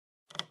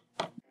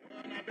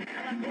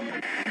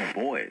The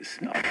boys,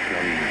 not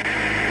brilliant.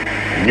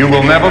 And you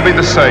will never be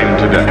the same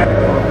today.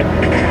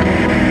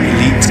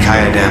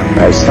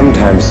 I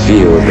sometimes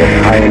feel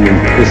that I am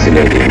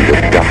impersonating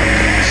the dark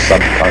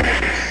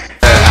subconscious.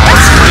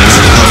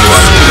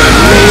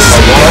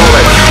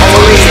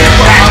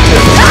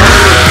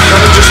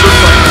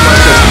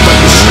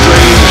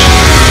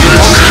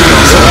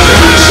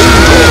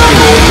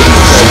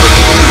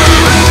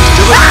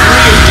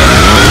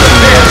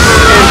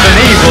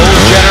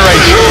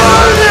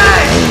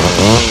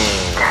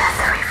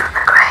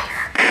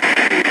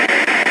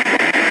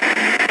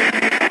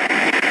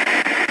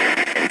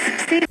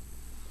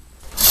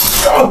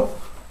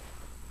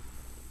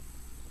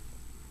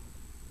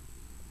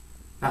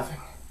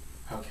 Nothing.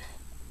 Okay.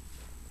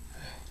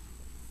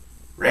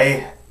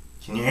 Ray,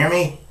 can you hear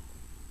me?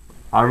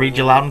 I'll read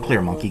you loud and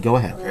clear, Monkey. Go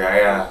ahead.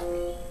 Okay,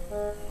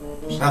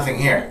 there's nothing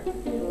here.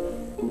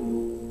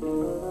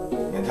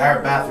 The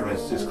entire bathroom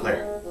is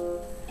clear.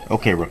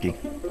 Okay, Rookie.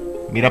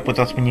 Meet up with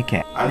us when you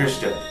can.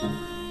 Understood.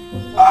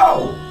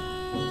 Oh!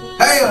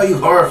 Hey, all you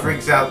horror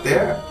freaks out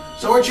there!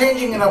 So we're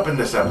changing it up in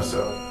this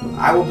episode.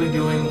 I will be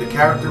doing the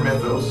character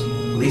Mythos,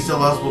 Lisa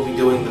Luz will be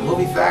doing the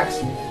movie facts,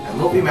 and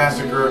Movie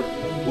Massacre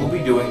will be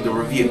doing the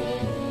review.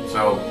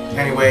 So,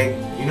 anyway,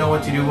 you know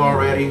what to do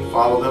already.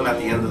 Follow them at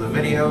the end of the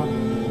video.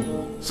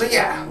 So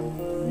yeah,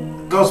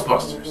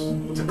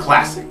 Ghostbusters. It's a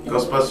classic.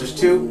 Ghostbusters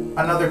 2,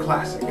 another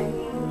classic.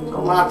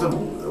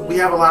 So we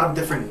have a lot of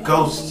different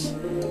ghosts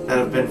that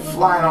have been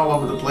flying all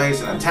over the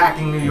place and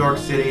attacking New York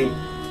City.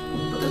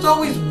 But there's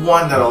always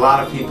one that a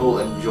lot of people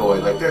enjoy.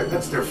 Like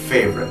that's their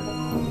favorite.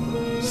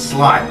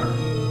 Slimer.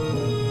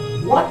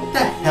 What the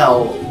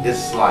hell is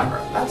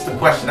Slimer? That's the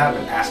question I've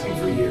been asking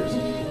for years.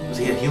 Was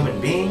he a human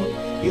being?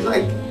 He's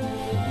like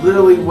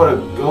literally what a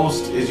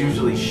ghost is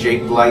usually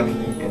shaped like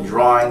in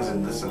drawings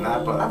and this and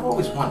that, but I've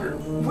always wondered,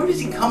 where does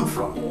he come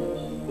from?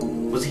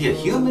 Was he a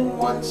human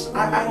once?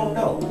 I don't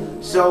know.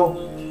 So,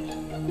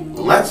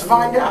 let's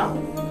find out.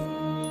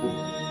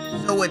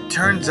 So it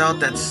turns out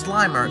that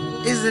Slimer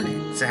isn't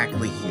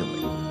exactly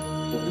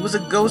human. He was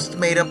a ghost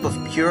made up of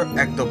pure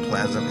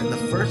ectoplasm and the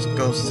first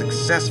ghost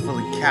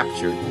successfully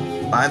captured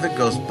by the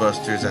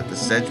Ghostbusters at the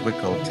Sedgwick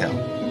Hotel.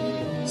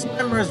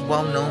 Slimer is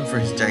well known for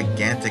his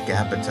gigantic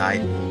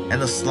appetite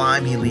and the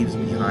slime he leaves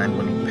behind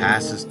when he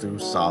passes through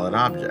solid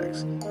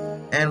objects.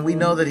 And we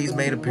know that he's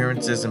made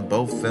appearances in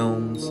both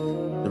films,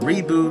 the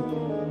reboot,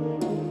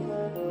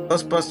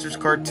 Ghostbusters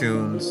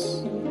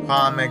cartoons,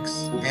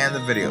 comics, and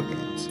the video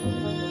games.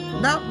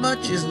 Not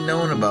much is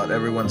known about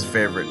everyone's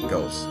favorite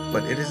ghost,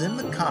 but it is in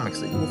the comics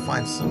that you will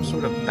find some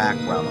sort of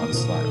background on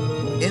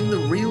Slimer. In the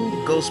real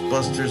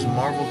Ghostbusters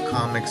Marvel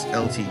Comics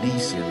LTD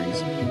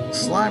series,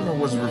 Slimer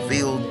was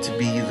revealed to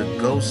be the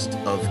ghost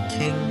of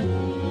King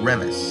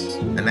Remus,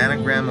 an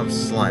anagram of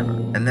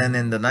Slimer. And then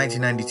in the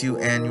 1992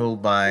 annual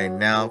by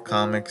Now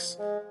Comics,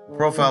 the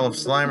profile of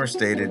Slimer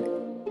stated,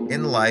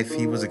 "In life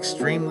he was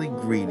extremely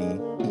greedy,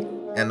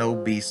 an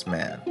obese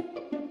man.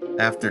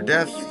 After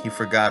death, he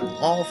forgot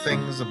all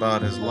things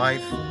about his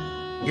life,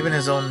 even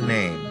his own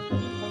name,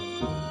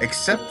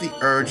 except the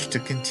urge to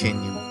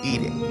continue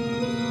eating."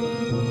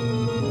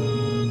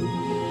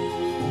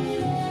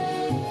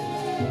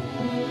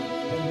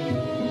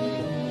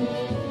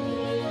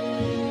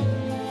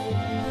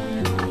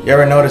 You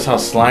ever notice how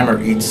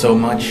Slimer eats so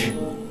much?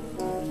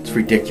 It's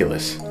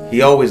ridiculous.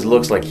 He always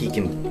looks like he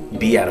can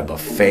be at a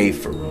buffet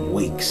for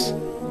weeks,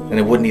 and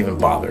it wouldn't even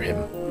bother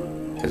him.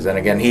 Because then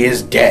again, he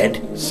is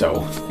dead,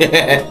 so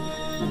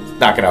it's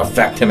not going to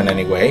affect him in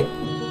any way.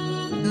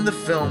 In the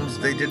films,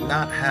 they did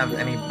not have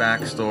any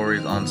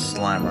backstories on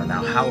Slimer.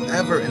 Now,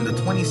 however, in the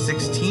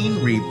 2016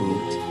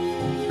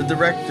 reboot, the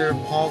director,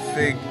 Paul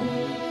Feig,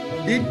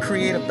 did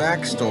create a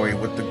backstory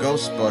with the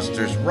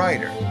Ghostbusters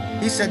writer.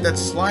 He said that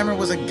Slimer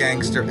was a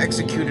gangster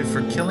executed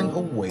for killing a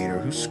waiter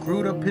who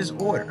screwed up his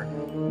order.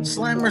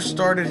 Slimer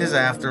started his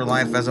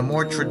afterlife as a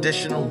more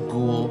traditional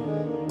ghoul,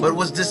 but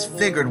was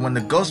disfigured when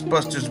the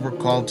Ghostbusters were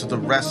called to the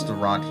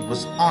restaurant he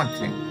was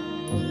haunting.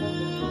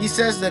 He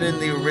says that in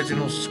the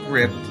original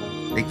script,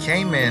 they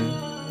came in,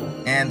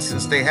 and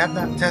since they have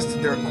not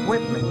tested their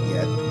equipment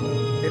yet,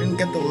 they didn't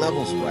get the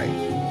levels right.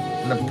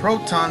 And the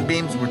proton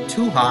beams were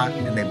too hot,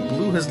 and they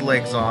blew his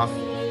legs off,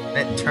 and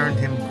it turned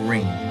him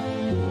green.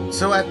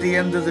 So at the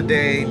end of the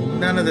day,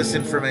 none of this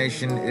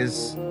information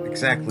is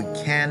exactly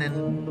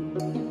canon.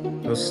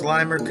 So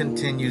Slimer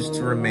continues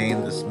to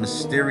remain this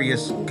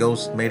mysterious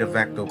ghost made of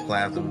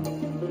ectoplasm,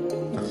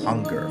 the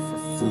hunger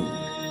for food,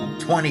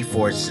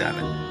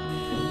 24/7.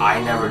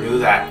 I never do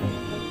that.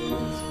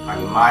 My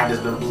mind has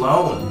been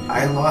blown.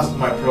 I lost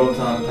my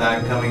proton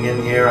pack coming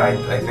in here. I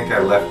think I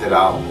left it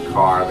out in the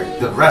car.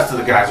 The rest of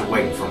the guys are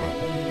waiting for me.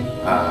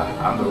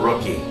 I'm the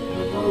rookie in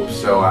the group,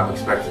 so I'm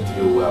expected to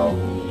do well.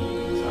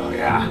 So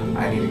yeah,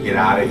 I need to get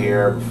out of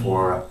here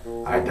before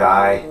I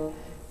die.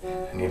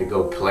 I need to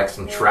go collect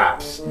some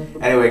traps.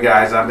 Anyway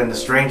guys, I've been the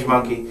Strange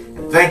Monkey,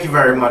 and thank you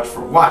very much for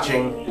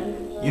watching.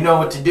 You know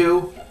what to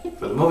do.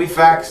 For the movie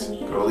facts,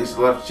 go to Lisa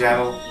Left's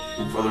channel.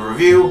 For the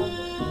review,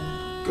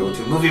 go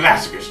to Movie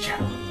Massacre's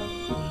channel.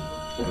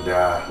 And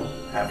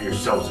and have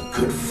yourselves a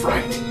good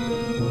fright.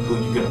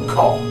 Who you gonna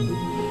call?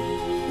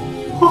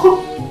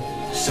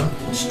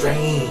 Something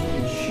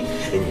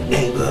strange in your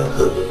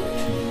neighborhood.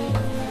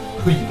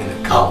 Who you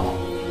gonna call?